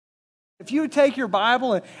If you would take your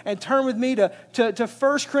Bible and turn with me to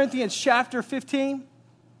 1 Corinthians chapter 15.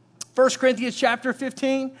 1 Corinthians chapter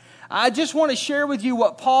 15. I just want to share with you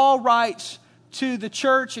what Paul writes to the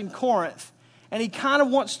church in Corinth. And he kind of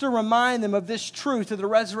wants to remind them of this truth of the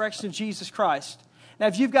resurrection of Jesus Christ. Now,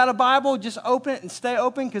 if you've got a Bible, just open it and stay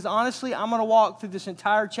open, because honestly, I'm going to walk through this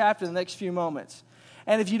entire chapter in the next few moments.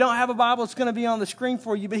 And if you don't have a Bible, it's going to be on the screen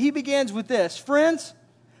for you. But he begins with this. Friends,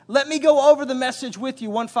 let me go over the message with you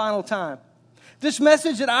one final time. This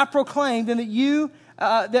message that I proclaimed and that you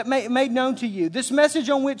made known to you. This message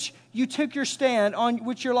on which you took your stand, on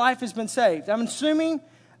which your life has been saved. I'm assuming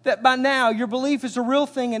that by now your belief is a real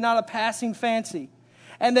thing and not a passing fancy.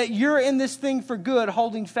 And that you're in this thing for good,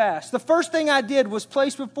 holding fast. The first thing I did was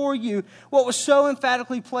place before you what was so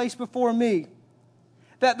emphatically placed before me.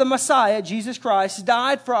 That the Messiah, Jesus Christ,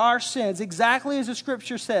 died for our sins exactly as the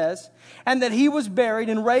Scripture says, and that He was buried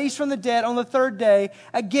and raised from the dead on the third day,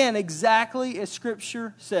 again, exactly as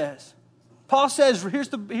Scripture says. Paul says, here's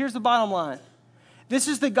the bottom line. This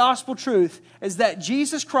is the gospel truth, is that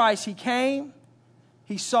Jesus Christ, He came,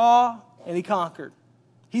 He saw, and He conquered.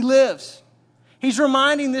 He lives. He's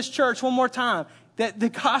reminding this church one more time that the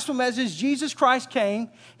gospel message, Jesus Christ came,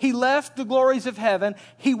 He left the glories of heaven,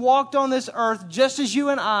 He walked on this earth just as you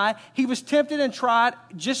and I, He was tempted and tried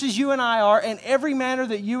just as you and I are, in every manner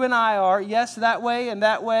that you and I are, yes, that way,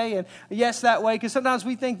 and yes, that way, because sometimes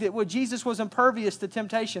we think that Jesus was impervious to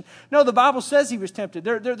temptation. No, the Bible says He was tempted.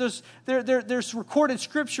 There's recorded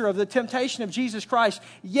scripture of the temptation of Jesus Christ,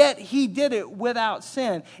 yet He did it without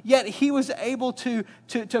sin. Yet He was able to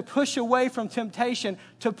push away from temptation,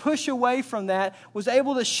 to push away from that, was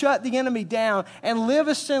able to shut the enemy down and live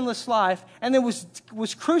a sinless life, and then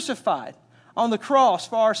was crucified on the cross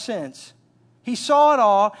for our sins. He saw it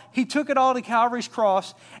all. He took it all to Calvary's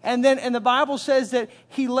cross. And the Bible says that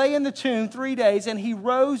He lay in the tomb 3 days, and He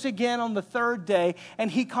rose again on the third day,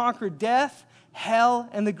 and He conquered death, hell,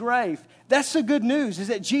 and the grave. That's the good news, is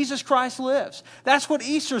that Jesus Christ lives. That's what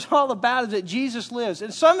Easter's all about, is that Jesus lives.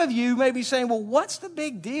 And some of you may be saying, well, what's the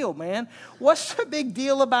big deal, man? What's the big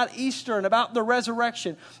deal about Easter and about the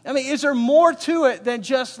resurrection? I mean, is there more to it than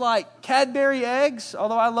just like Cadbury eggs,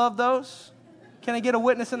 although I love those? Can I get a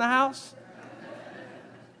witness in the house?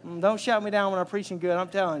 Don't shout me down when I'm preaching good, I'm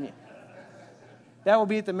telling you. That will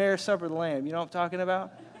be at the marriage supper of the Lamb. You know what I'm talking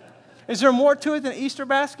about? Is there more to it than Easter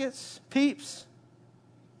baskets, Peeps?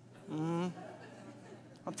 I'm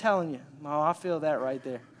telling you. Oh, I feel that right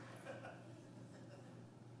there.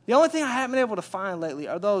 The only thing I haven't been able to find lately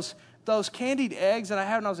are those candied eggs that I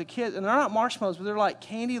had when I was a kid. And they're not marshmallows, but they're like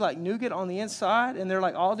candy, like nougat on the inside. And they're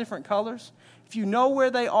like all different colors. If you know where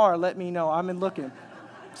they are, let me know. I've been looking.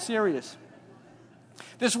 Serious.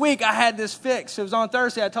 This week I had this fix. It was on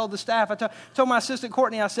Thursday. I told the staff, I told my assistant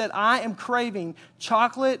Courtney, I said, I am craving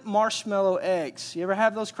chocolate marshmallow eggs. You ever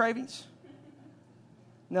have those cravings?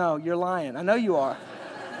 No, you're lying. I know you are.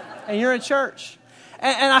 And you're in church.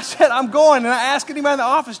 And I said, I'm going. And I asked anybody in the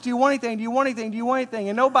office, do you want anything? Do you want anything? Do you want anything?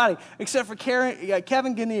 And nobody, except for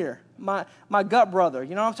Kevin Gannier, my gut brother.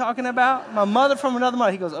 You know what I'm talking about? My mother from another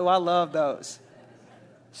mother. He goes, oh, I love those.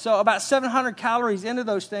 So about 700 calories into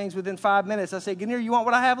those things within 5 minutes. I said, Gannier, you want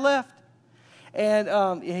what I have left?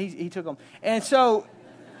 And he took them. And so,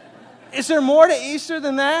 is there more to Easter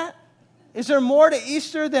than that? Is there more to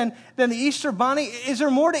Easter than the Easter bunny? Is there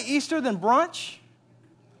more to Easter than brunch?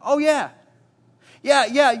 Oh, yeah.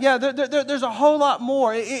 Yeah. There's a whole lot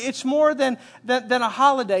more. It's more than a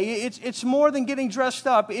holiday. It's more than getting dressed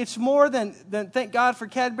up. It's more than thank God for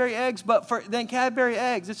Cadbury eggs, than Cadbury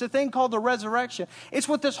eggs. It's a thing called the resurrection. It's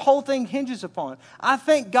what this whole thing hinges upon. I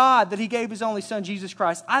thank God that He gave His only Son, Jesus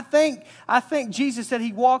Christ. I thank Jesus that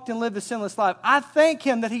He walked and lived a sinless life. I thank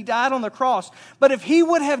Him that He died on the cross. But if He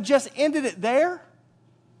would have just ended it there,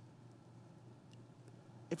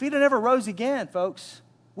 if He'd have never rose again, folks,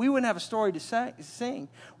 we wouldn't have a story to sing.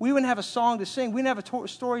 We wouldn't have a song to sing. We wouldn't have a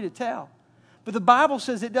story to tell. But the Bible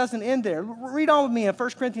says it doesn't end there. Read on with me in 1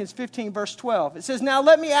 Corinthians 15, verse 12. It says, now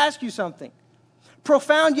let me ask you something.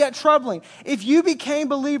 Profound yet troubling. If you became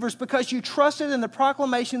believers because you trusted in the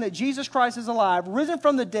proclamation that Jesus Christ is alive, risen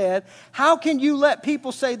from the dead, how can you let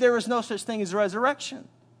people say there is no such thing as resurrection?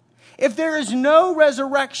 If there is no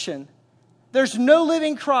resurrection, there's no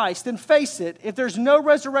living Christ, then face it, if there's no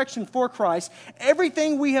resurrection for Christ,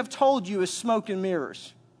 everything we have told you is smoke and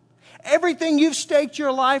mirrors. Everything you've staked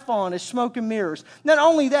your life on is smoke and mirrors. Not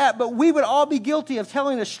only that, but we would all be guilty of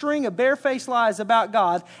telling a string of barefaced lies about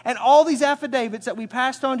God, and all these affidavits that we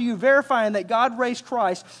passed on to you verifying that God raised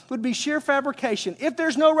Christ would be sheer fabrication. If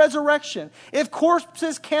there's no resurrection, if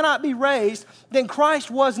corpses cannot be raised, then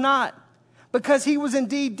Christ was not. because he was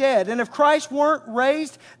indeed dead. And if Christ weren't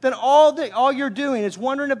raised, then all you're doing is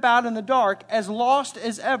wandering about in the dark, as lost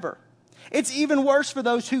as ever. It's even worse for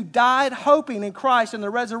those who died hoping in Christ and the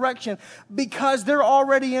resurrection, because they're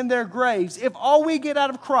already in their graves. If all we get out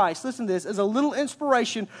of Christ, listen to this, is a little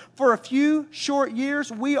inspiration for a few short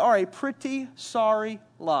years, we are a pretty sorry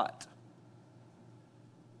lot.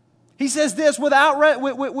 He says this,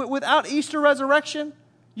 without Easter resurrection,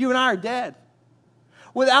 you and I are dead.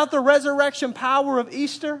 Without the resurrection power of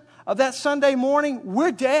Easter, of that Sunday morning,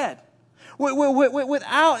 we're dead.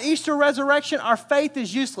 Without Easter resurrection, our faith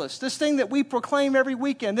is useless. This thing that we proclaim every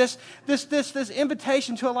weekend, this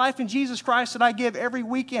invitation to a life in Jesus Christ that I give every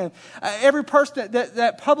weekend, every person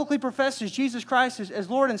that publicly professes Jesus Christ as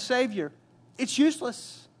Lord and Savior, it's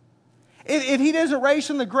useless. If He doesn't raise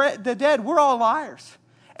from the dead, we're all liars.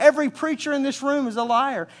 Every preacher in this room is a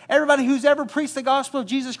liar. Everybody who's ever preached the gospel of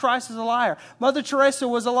Jesus Christ is a liar. Mother Teresa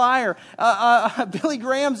was a liar. Billy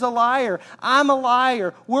Graham's a liar. I'm a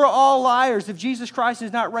liar. We're all liars if Jesus Christ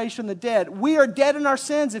is not raised from the dead. We are dead in our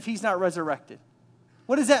sins if He's not resurrected.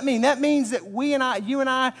 What does that mean? That means that you and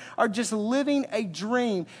I are just living a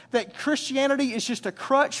dream. That Christianity is just a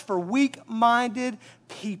crutch for weak-minded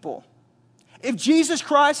people. If Jesus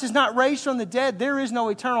Christ is not raised from the dead, there is no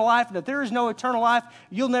eternal life. And if there is no eternal life,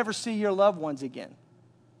 you'll never see your loved ones again.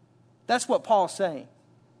 That's what Paul's saying.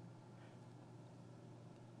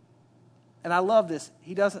 And I love this.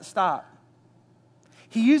 He doesn't stop.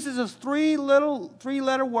 He uses a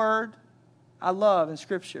three-letter word I love in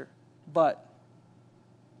Scripture, but.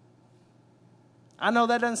 I know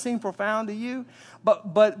that doesn't seem profound to you, but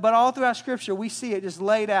all throughout Scripture we see it just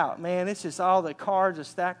laid out. Man, it's just all the cards are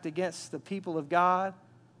stacked against the people of God.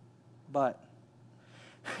 But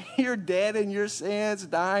you're dead in your sins,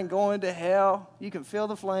 dying, going to hell. You can feel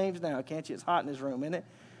the flames now, can't you? It's hot in this room, isn't it?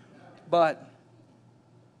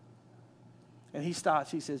 And he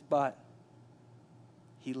stops. He says, but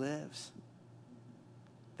He lives.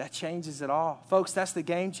 That changes it all. Folks, that's the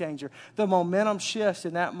game changer. The momentum shifts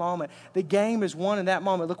in that moment. The game is won in that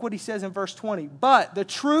moment. Look what he says in verse 20. But the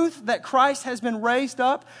truth that Christ has been raised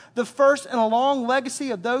up, the first in a long legacy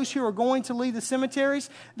of those who are going to lead the cemeteries,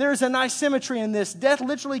 there's a nice symmetry in this. Death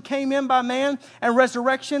literally came in by man, and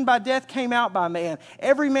resurrection by death came out by man.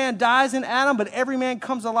 Every man dies in Adam, but every man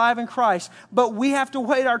comes alive in Christ. But we have to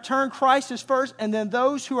wait our turn. Christ is first, and then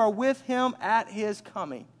those who are with Him at His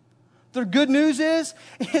coming. The good news is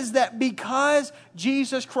that because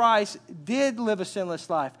Jesus Christ did live a sinless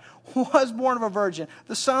life, was born of a virgin,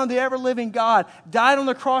 the Son of the ever-living God, died on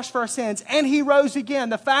the cross for our sins, and He rose again.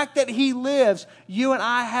 The fact that He lives, you and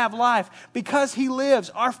I have life. Because He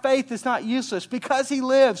lives, our faith is not useless. Because He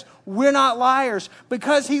lives, we're not liars.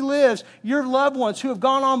 Because He lives, your loved ones who have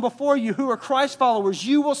gone on before you, who are Christ followers,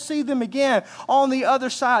 you will see them again on the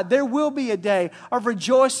other side. There will be a day of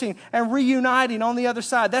rejoicing and reuniting on the other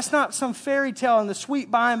side. That's not some fairy tale in the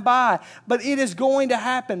sweet by and by, but it is going to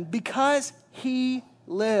happen because He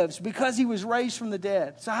lives, because He was raised from the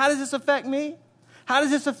dead. So how does this affect me? How does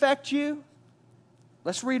this affect you?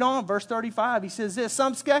 Let's read on. Verse 35, he says this,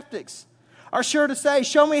 some skeptics are sure to say,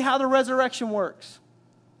 show me how the resurrection works.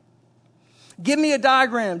 Give me a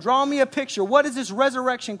diagram. Draw me a picture. What does this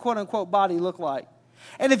resurrection, quote unquote, body look like?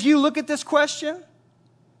 And if you look at this question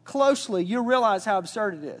closely, you'll realize how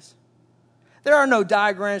absurd it is. There are no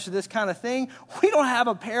diagrams for this kind of thing. We don't have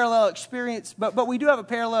a parallel experience, but we do have a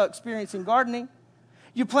parallel experience in gardening.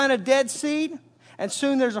 You plant a dead seed, and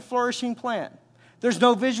soon there's a flourishing plant. There's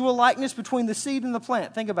no visual likeness between the seed and the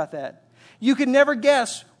plant. Think about that. You can never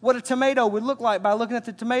guess what a tomato would look like by looking at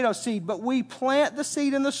the tomato seed, but we plant the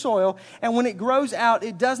seed in the soil, and when it grows out,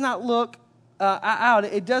 it doesn't look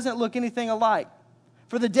anything alike.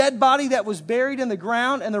 For the dead body that was buried in the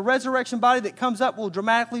ground and the resurrection body that comes up will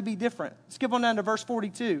dramatically be different. Skip on down to verse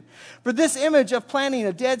 42. For this image of planting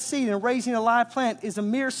a dead seed and raising a live plant is a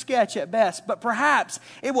mere sketch at best, but perhaps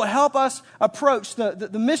it will help us approach the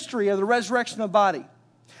mystery of the resurrection of the body.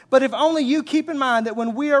 But if only you keep in mind that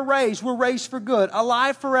when we are raised, we're raised for good,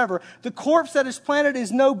 alive forever. The corpse that is planted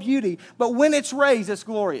is no beauty, but when it's raised, it's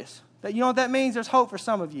glorious. You know what that means? There's hope for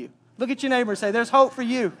some of you. Look at your neighbor and say, there's hope for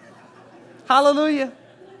you. Hallelujah.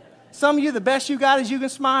 Some of you, the best you got is you can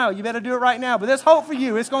smile. You better do it right now. But there's hope for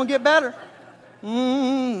you. It's going to get better.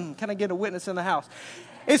 Can I get a witness in the house?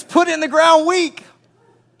 It's put in the ground weak.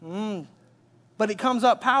 But it comes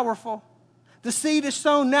up powerful. The seed is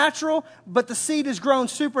sown natural, but the seed is grown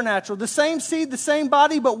supernatural. The same seed, the same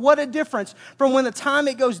body, but what a difference from when the time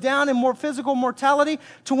it goes down in more physical mortality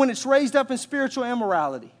to when it's raised up in spiritual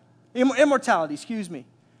immortality.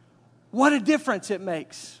 What a difference it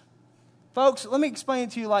makes. Folks, let me explain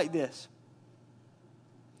it to you like this.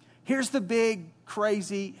 Here's the big,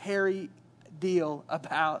 crazy, hairy deal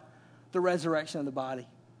about the resurrection of the body.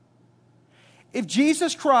 If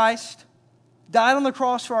Jesus Christ died on the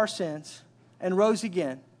cross for our sins and rose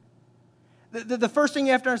again, the first thing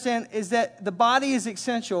you have to understand is that the body is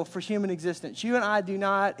essential for human existence. You and I do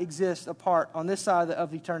not exist apart on this side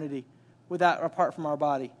of eternity apart from our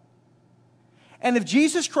body. And if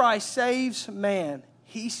Jesus Christ saves man,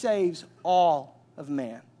 he saves all of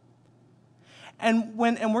man. And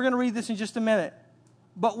we're going to read this in just a minute.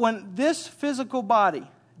 But when this physical body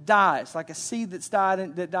dies, like a seed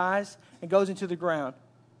that dies and goes into the ground,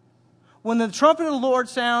 when the trumpet of the Lord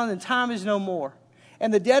sounds and time is no more,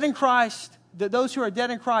 and the dead in Christ, those who are dead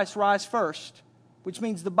in Christ rise first, which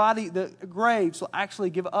means the graves will actually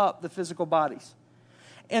give up the physical bodies.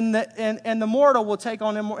 And the mortal will take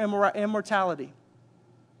on immortality.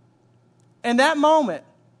 In that moment,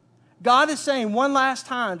 God is saying one last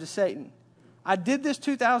time to Satan, I did this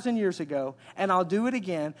 2,000 years ago, and I'll do it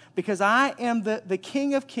again because I am the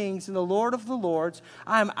King of kings and the Lord of the lords.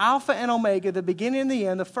 I am Alpha and Omega, the beginning and the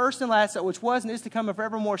end, the first and last, that which was and is to come and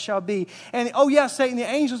forevermore shall be. And oh yes, Satan, the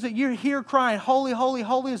angels that you're here crying, holy, holy,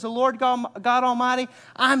 holy is the Lord God Almighty,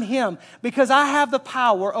 I'm him because I have the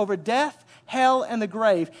power over death, hell, and the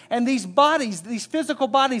grave. And these bodies, these physical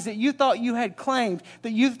bodies that you thought you had claimed,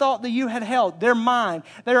 that you thought that you had held, they're mine.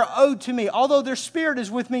 They are owed to me. Although their spirit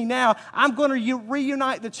is with me now, I'm going to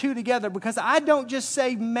reunite the two together because I don't just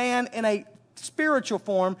save man in a spiritual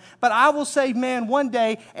form, but I will save man one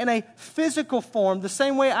day in a physical form, the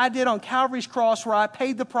same way I did on Calvary's cross where I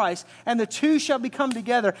paid the price, and the two shall become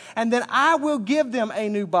together, and then I will give them a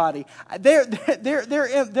new body.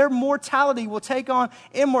 Their mortality will take on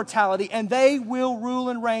immortality, and they will rule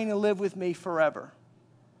and reign and live with me forever.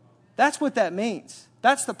 That's what that means.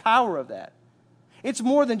 That's the power of that. It's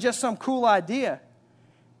more than just some cool idea.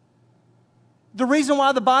 The reason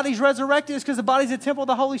why the body's resurrected is because the body's a temple of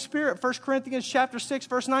the Holy Spirit. 1 Corinthians chapter 6,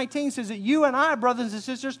 verse 19 says that you and I, brothers and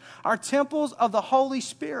sisters, are temples of the Holy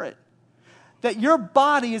Spirit. That your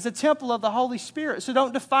body is a temple of the Holy Spirit. So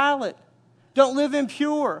don't defile it. Don't live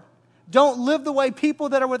impure. Don't live the way people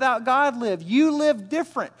that are without God live. You live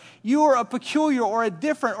different. You are a peculiar or a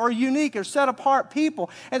different or unique or set apart people.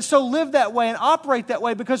 And so live that way and operate that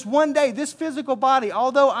way because one day this physical body,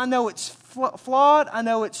 although I know it's flawed, I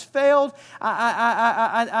know it's failed,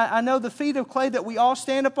 I know the feet of clay that we all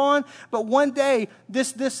stand upon, but one day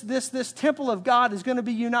this temple of God is going to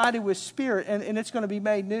be united with spirit and it's going to be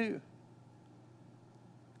made new.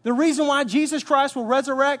 The reason why Jesus Christ will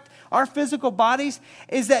resurrect our physical bodies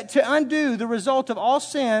is that to undo the result of all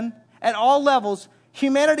sin at all levels,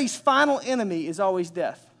 humanity's final enemy is always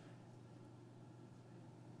death.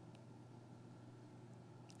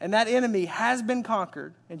 And that enemy has been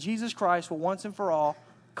conquered, and Jesus Christ will once and for all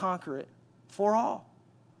conquer it for all.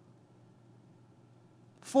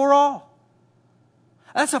 For all.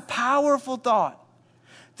 That's a powerful thought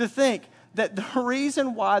to think that the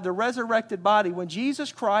reason why the resurrected body, when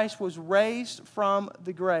Jesus Christ was raised from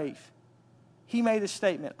the grave, he made a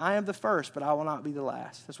statement, I am the first, but I will not be the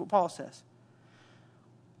last. That's what Paul says.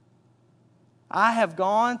 I have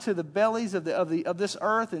gone to the bellies of this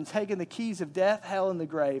earth and taken the keys of death, hell, and the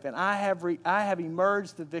grave, and I have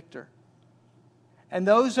emerged the victor. And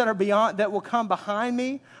those that will come behind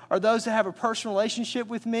me are those that have a personal relationship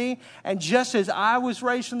with me. And just as I was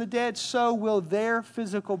raised from the dead, so will their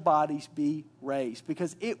physical bodies be raised.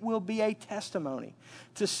 Because it will be a testimony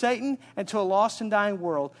to Satan and to a lost and dying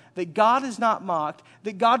world that God is not mocked,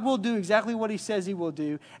 that God will do exactly what he says he will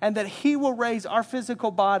do, and that he will raise our physical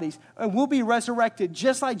bodies and we'll be resurrected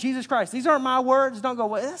just like Jesus Christ. These aren't my words. Don't go,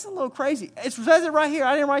 well, that's a little crazy. It says it right here.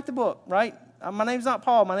 I didn't write the book, right? My name's not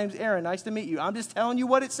Paul. My name's Aaron. Nice to meet you. I'm just telling you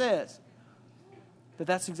what it says. But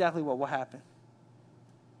that's exactly what will happen.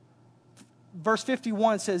 Verse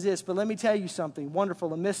 51 says this, but let me tell you something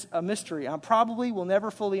wonderful, a mystery. I probably will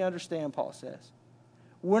never fully understand, Paul says.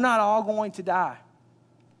 We're not all going to die.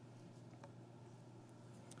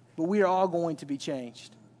 But we are all going to be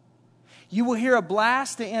changed. You will hear a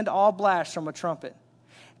blast to end all blasts from a trumpet.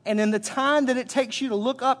 And in the time that it takes you to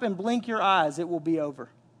look up and blink your eyes, it will be over.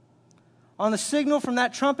 On the signal from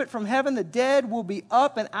that trumpet from heaven, the dead will be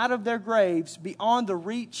up and out of their graves beyond the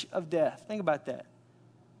reach of death. Think about that.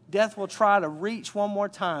 Death will try to reach one more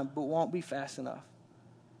time, but won't be fast enough.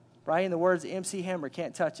 Right? In the words of MC Hammer,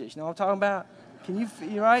 can't touch it. You know what I'm talking about?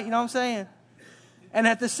 You right? You know what I'm saying? And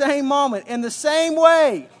at the same moment, in the same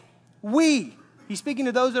way, He's speaking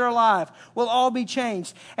to those that are alive, will all be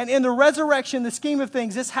changed. And in the resurrection, the scheme of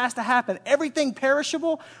things, this has to happen. Everything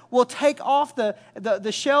perishable will take off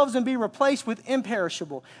the shelves and be replaced with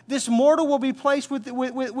imperishable. This mortal will be placed with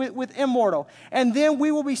immortal. And then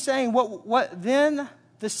we will be saying, what then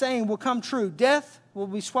the saying will come true. Death will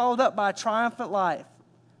be swallowed up by a triumphant life.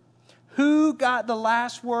 Who got the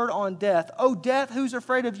last word on death? Oh, death, who's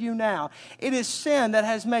afraid of you now? It is sin that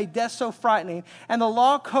has made death so frightening, and the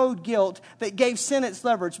law code guilt that gave sin its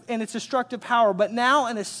leverage and its destructive power. But now,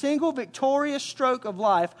 in a single victorious stroke of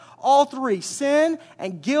life, all three, sin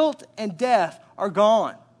and guilt and death, are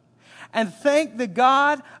gone. And thank the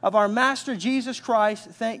God of our Master Jesus Christ,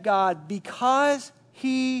 thank God, because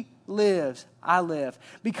He lives, I live.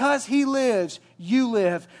 Because He lives, you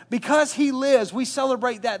live. Because He lives, we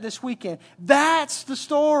celebrate that this weekend. That's the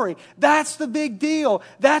story. That's the big deal.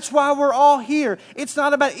 That's why we're all here. It's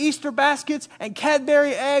not about Easter baskets and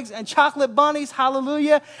Cadbury eggs and chocolate bunnies,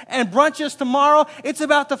 hallelujah, and brunches tomorrow. It's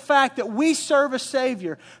about the fact that we serve a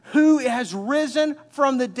Savior who has risen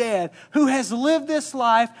from the dead, who has lived this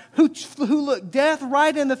life, who looked death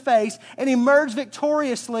right in the face and emerged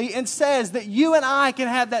victoriously, and says that you and I can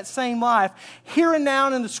have that same life here and now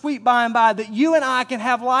and in the sweet by and by, that you and I can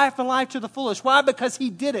have life and life to the fullest. Why? Because He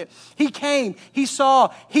did it. He came, He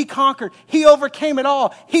saw, He conquered, He overcame it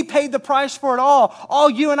all. He paid the price for it all. All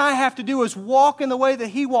you and I have to do is walk in the way that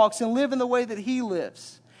He walks and live in the way that He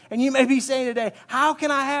lives. And you may be saying today, how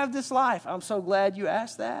can I have this life? I'm so glad you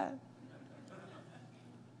asked that.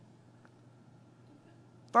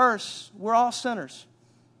 First, we're all sinners.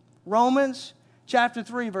 Romans chapter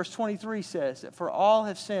 3, verse 23 says that for all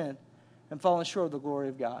have sinned and fallen short of the glory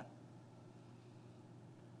of God.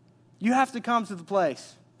 You have to come to the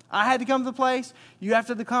place. I had to come to the place. You have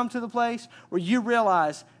to come to the place where you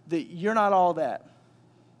realize that you're not all that.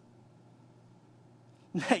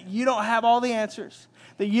 That you don't have all the answers.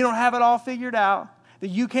 That you don't have it all figured out. That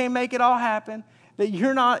you can't make it all happen. That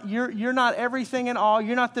you're not everything and all.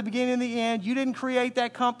 You're not the beginning and the end. You didn't create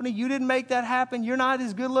that company. You didn't make that happen. You're not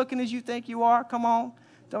as good looking as you think you are. Come on.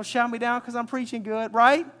 Don't shout me down because I'm preaching good,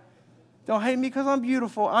 right? Don't hate me because I'm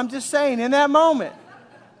beautiful. I'm just saying, in that moment,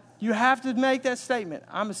 you have to make that statement.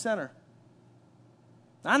 I'm a sinner.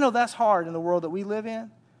 I know that's hard in the world that we live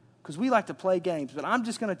in because we like to play games. But I'm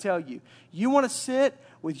just going to tell you, you want to sit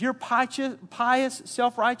with your pious,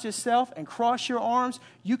 self-righteous self and cross your arms,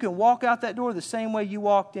 you can walk out that door the same way you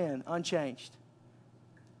walked in, unchanged.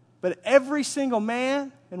 But every single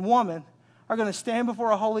man and woman are going to stand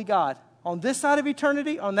before a holy God on this side of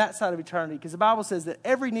eternity, on that side of eternity, because the Bible says that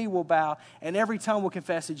every knee will bow and every tongue will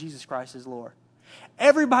confess that Jesus Christ is Lord.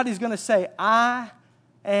 Everybody's going to say, I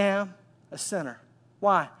am a sinner.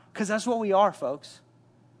 Why? Because that's what we are, folks.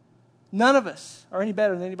 None of us are any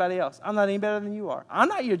better than anybody else. I'm not any better than you are. I'm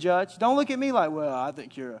not your judge. Don't look at me like, well, I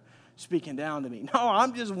think you're speaking down to me. No,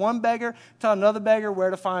 I'm just one beggar telling another beggar where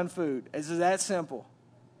to find food. It's that simple.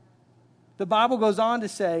 The Bible goes on to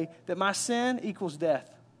say that my sin equals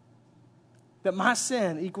death. That my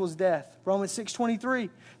sin equals death. Romans 6:23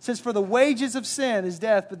 says, for the wages of sin is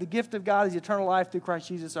death, but the gift of God is eternal life through Christ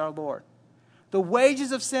Jesus our Lord. The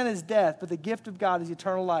wages of sin is death, but the gift of God is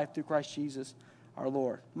eternal life through Christ Jesus our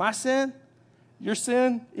Lord. My sin, your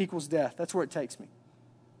sin equals death. That's where it takes me.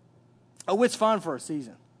 Oh, it's fun for a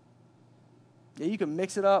season. Yeah, you can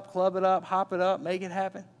mix it up, club it up, hop it up, make it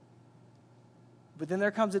happen. But then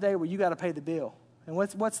there comes a day where you got to pay the bill. And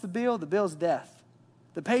what's the bill? The bill's death.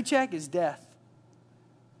 The paycheck is death.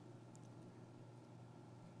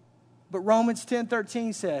 But Romans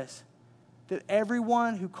 10:13 says that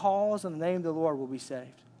everyone who calls on the name of the Lord will be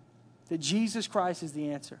saved. That Jesus Christ is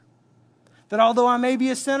the answer. That although I may be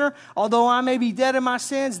a sinner, although I may be dead in my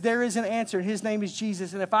sins, there is an answer, and His name is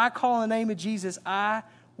Jesus. And if I call on the name of Jesus, I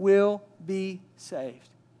will be saved.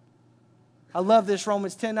 I love this,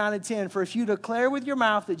 Romans 10:9 and 10. For if you declare with your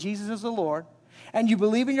mouth that Jesus is the Lord, and you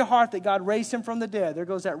believe in your heart that God raised Him from the dead, there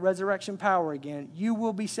goes that resurrection power again, you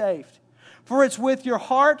will be saved. For it's with your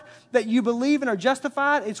heart that you believe and are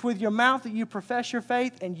justified. It's with your mouth that you profess your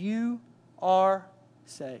faith, and you are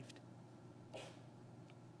saved.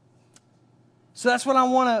 So that's what I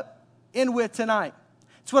want to end with tonight.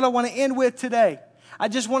 It's what I want to end with today. I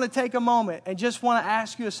just want to take a moment and just want to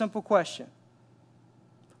ask you a simple question.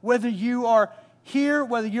 Whether you are here,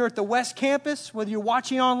 whether you're at the West Campus, whether you're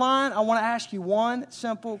watching online, I want to ask you one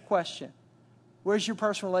simple question. Where's your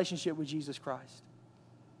personal relationship with Jesus Christ?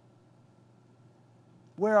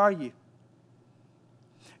 Where are you?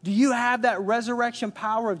 Do you have that resurrection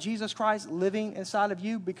power of Jesus Christ living inside of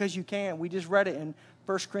you? Because you can. We just read it in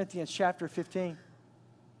 1 Corinthians chapter 15.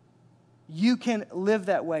 You can live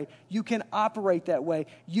that way. You can operate that way.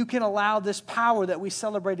 You can allow this power that we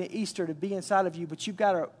celebrate at Easter to be inside of you, but you've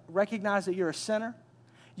got to recognize that you're a sinner.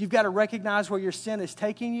 You've got to recognize where your sin is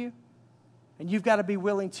taking you, and you've got to be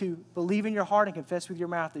willing to believe in your heart and confess with your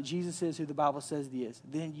mouth that Jesus is who the Bible says he is.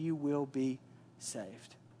 Then you will be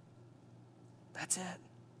saved. That's it.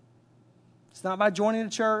 It's not by joining a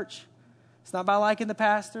church. It's not by liking the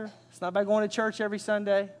pastor. It's not by going to church every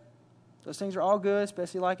Sunday. Those things are all good,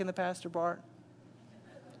 especially liking the pastor part.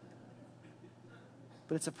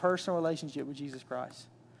 But it's a personal relationship with Jesus Christ.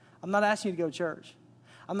 I'm not asking you to go to church.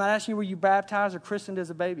 I'm not asking you were you baptized or christened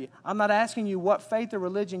as a baby. I'm not asking you what faith or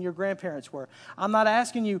religion your grandparents were. I'm not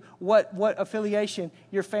asking you what affiliation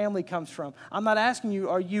your family comes from. I'm not asking you,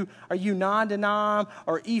 are you non-denom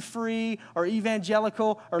or E-free or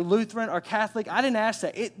evangelical or Lutheran or Catholic? I didn't ask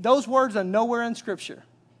that. Those words are nowhere in Scripture.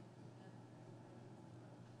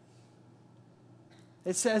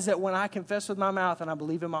 It says that when I confess with my mouth and I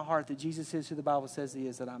believe in my heart that Jesus is who the Bible says he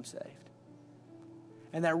is, that I'm saved.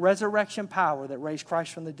 And that resurrection power that raised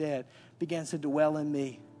Christ from the dead begins to dwell in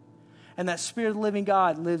me. And that Spirit of the living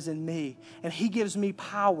God lives in me. And he gives me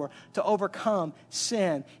power to overcome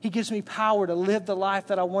sin. He gives me power to live the life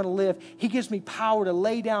that I want to live. He gives me power to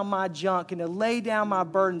lay down my junk and to lay down my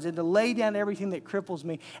burdens and to lay down everything that cripples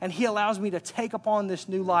me. And he allows me to take upon this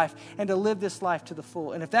new life and to live this life to the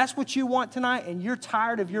full. And if that's what you want tonight and you're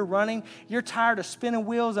tired of your running, you're tired of spinning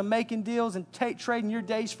wheels and making deals and trading your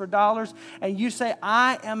days for dollars, and you say,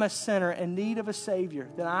 I am a sinner in need of a Savior,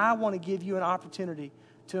 then I want to give you an opportunity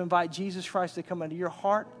to invite Jesus Christ to come into your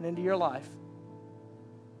heart and into your life.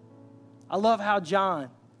 I love how John,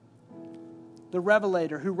 the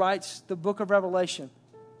Revelator, who writes the book of Revelation,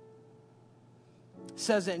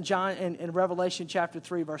 says it in Revelation chapter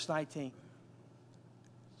 3, verse 19.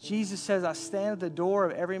 Jesus says, I stand at the door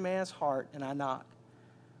of every man's heart and I knock.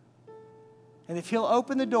 And if he'll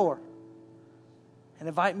open the door and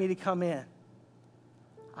invite me to come in,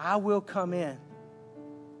 I will come in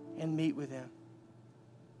and meet with him.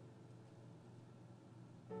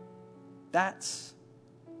 That's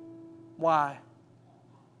why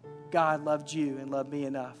God loved you and loved me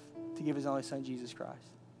enough to give his only son, Jesus Christ.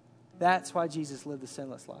 That's why Jesus lived a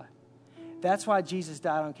sinless life. That's why Jesus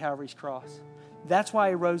died on Calvary's cross. That's why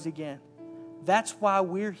he rose again. That's why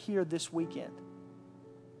we're here this weekend,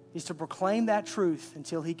 is to proclaim that truth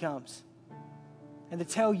until he comes and to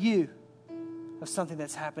tell you of something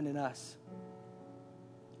that's happened in us.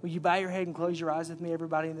 Will you bow your head and close your eyes with me,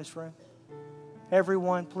 everybody in this room?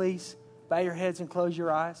 Everyone, please. Bow your heads and close your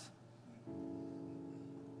eyes.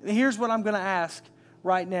 And here's what I'm going to ask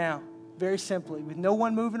right now, very simply, with no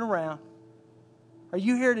one moving around. Are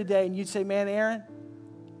you here today and you'd say, man, Aaron,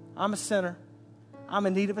 I'm a sinner. I'm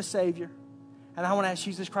in need of a Savior. And I want to ask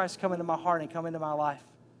Jesus Christ to come into my heart and come into my life.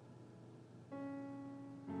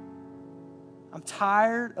 I'm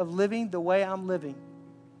tired of living the way I'm living.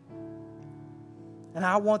 And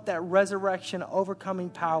I want that resurrection overcoming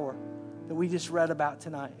power that we just read about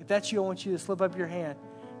tonight. If that's you, I want you to slip up your hand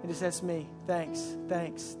and just ask me, thanks,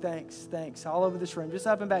 thanks, thanks, thanks. All over this room. Just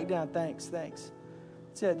up and back down. Thanks, thanks.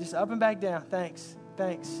 That's it. Just up and back down. Thanks,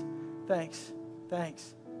 thanks, thanks,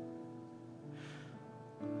 thanks.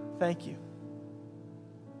 Thank you.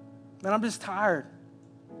 Man, I'm just tired.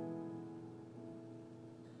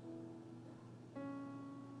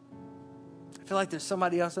 I feel like there's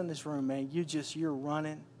somebody else in this room, man. You're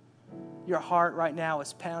running. Your heart right now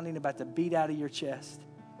is pounding, about to beat out of your chest.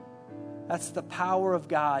 That's the power of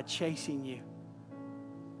God chasing you.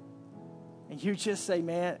 And you just say,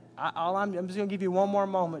 man, I'm just going to give you one more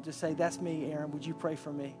moment to say, that's me, Aaron. Would you pray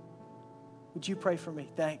for me? Would you pray for me?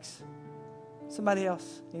 Thanks. Somebody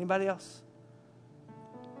else? Anybody else?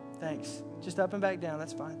 Thanks. Just up and back down.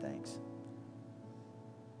 That's fine. Thanks.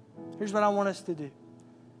 Here's what I want us to do.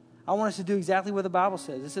 I want us to do exactly what the Bible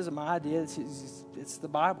says. This isn't my idea. It's the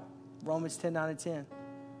Bible. Romans 10, 9, and 10.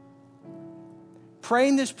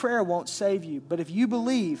 Praying this prayer won't save you, but if you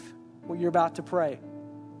believe what you're about to pray,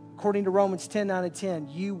 according to Romans 10, 9, and 10,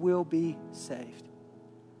 you will be saved.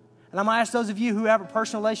 And I'm going to ask those of you who have a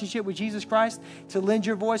personal relationship with Jesus Christ to lend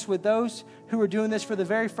your voice with those who are doing this for the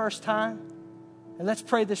very first time. And let's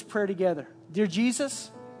pray this prayer together. Dear Jesus,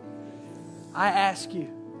 I ask you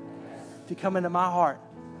to come into my heart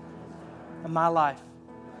and my life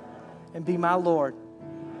and be my Lord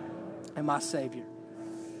and my Savior.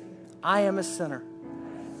 I am a sinner.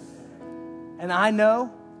 And I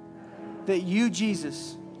know that you,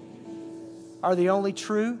 Jesus, are the only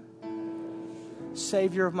true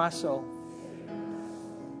Savior of my soul.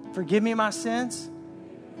 Forgive me my sins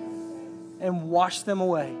and wash them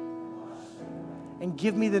away. And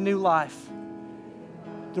give me the new life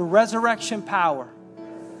the resurrection power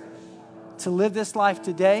to live this life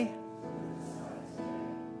today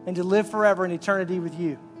and to live forever in eternity with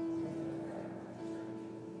you.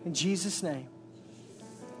 In Jesus' name,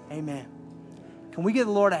 amen. Can we give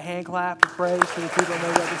the Lord a hand clap of praise for the people that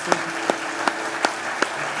made that decision?